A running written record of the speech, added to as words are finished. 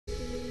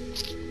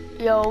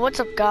Yo, what's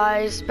up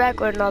guys?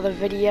 Back with another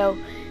video,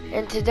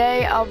 and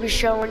today I'll be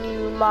showing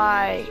you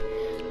my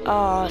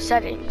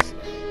settings.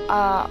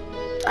 I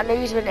know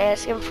you've been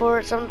asking for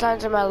it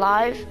sometimes in my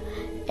live,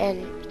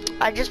 and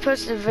I just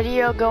posted a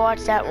video. Go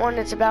watch that one.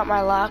 It's about my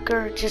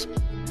locker. It just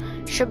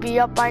should be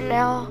up by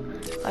now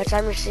by the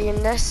time you're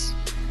seeing this.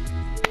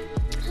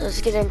 So let's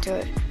get into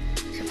it.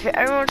 So if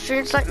everyone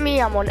streams like me,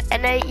 I'm on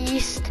NA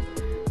East.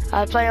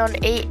 I play on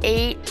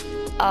 8.8.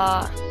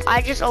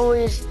 I just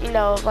always,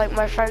 like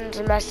my friends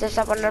mess this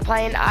up when they're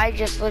playing. I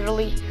just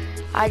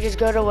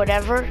go to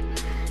whatever,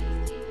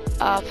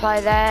 apply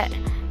that.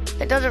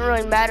 It doesn't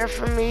really matter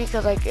for me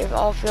because like it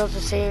all feels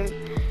the same.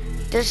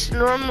 This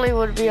normally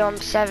would be on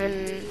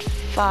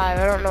 7.5.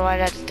 I don't know why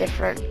that's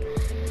different.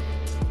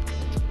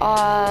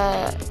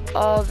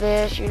 All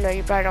this, you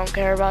probably don't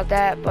care about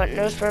that, but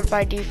no sprint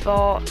by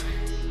default.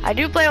 I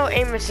do play on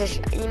aim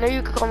assist. You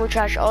can call me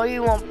trash all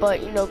you want,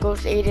 but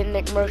Ghost Aiden,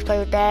 Nick Merckx play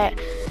with that.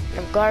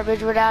 I'm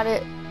garbage without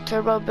it.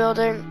 Turbo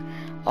building,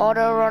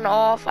 auto run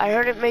off. I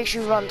heard it makes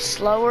you run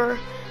slower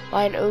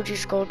by an OG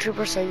Skull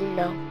Trooper, so you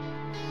know.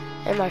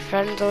 And my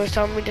friends always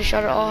tell me to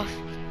shut it off.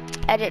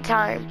 Edit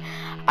time.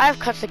 I've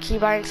cut the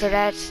keybind, so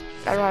I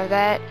don't have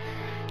that.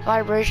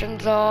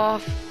 Vibrations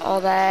off,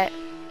 all that.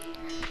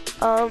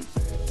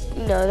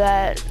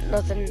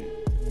 Nothing.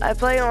 I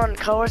play on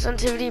color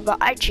sensitivity, but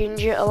I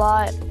change it a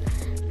lot.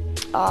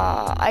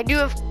 I do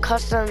have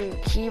custom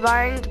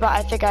keybinds, but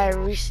I think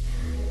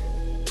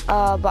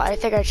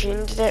I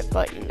changed it.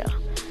 But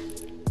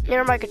here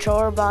are my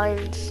controller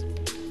binds.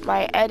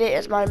 My edit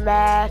is my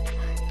map.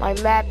 My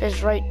map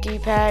is right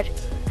D-pad.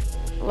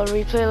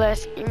 Replay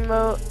last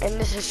emote, and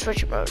this is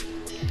switch mode.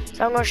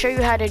 So I'm gonna show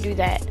you how to do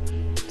that.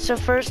 So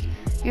first,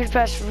 you'd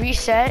press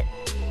reset,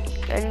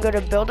 and go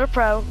to Builder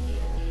Pro,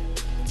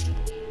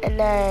 and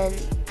then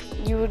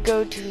you would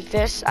go to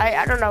this.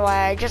 I don't know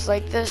why, I just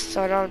like this,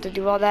 so I don't have to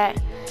do all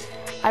that.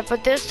 I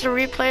put this to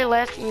replay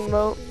last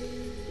emote.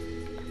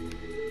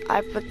 I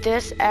put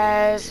this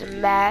as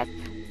map.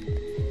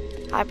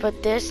 I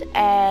put this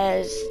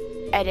as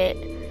edit.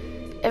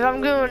 If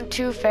I'm going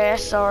too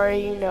fast,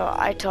 sorry,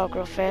 I talk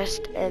real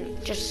fast,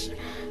 and just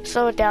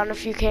slow it down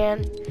if you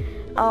can.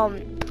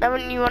 And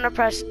when you want to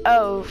press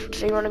O,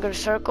 so you want to go to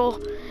circle,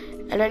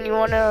 and then you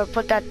want to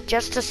put that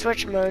just to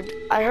switch mode.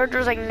 I heard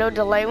there's like no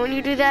delay when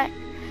you do that.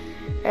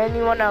 And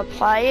you want to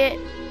apply it,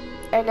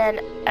 and then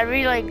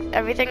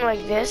everything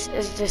like this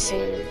is the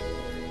same.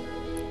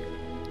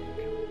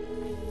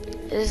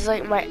 This is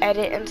like my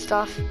edit and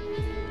stuff.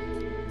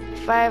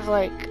 If I have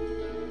like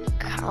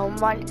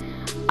combine,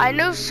 I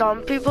know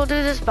some people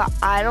do this, but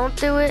I don't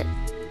do it.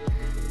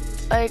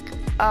 Like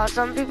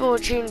some people will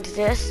change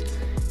this,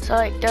 so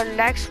like their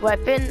next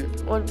weapon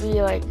would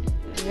be like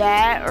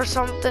that or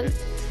something.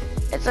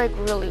 It's like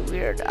really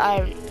weird.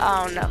 I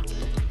don't know.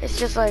 It's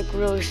just like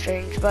really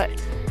strange, but.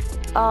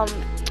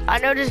 I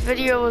know this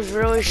video was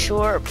really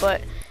short,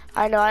 but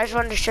I just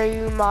wanted to show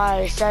you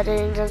my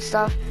settings and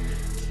stuff.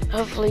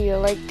 Hopefully you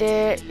liked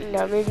it.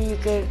 Maybe you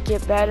could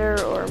get better,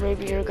 or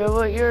maybe you're good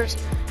with yours.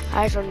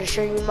 I just wanted to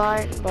show you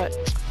mine, but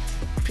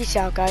peace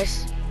out,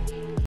 guys.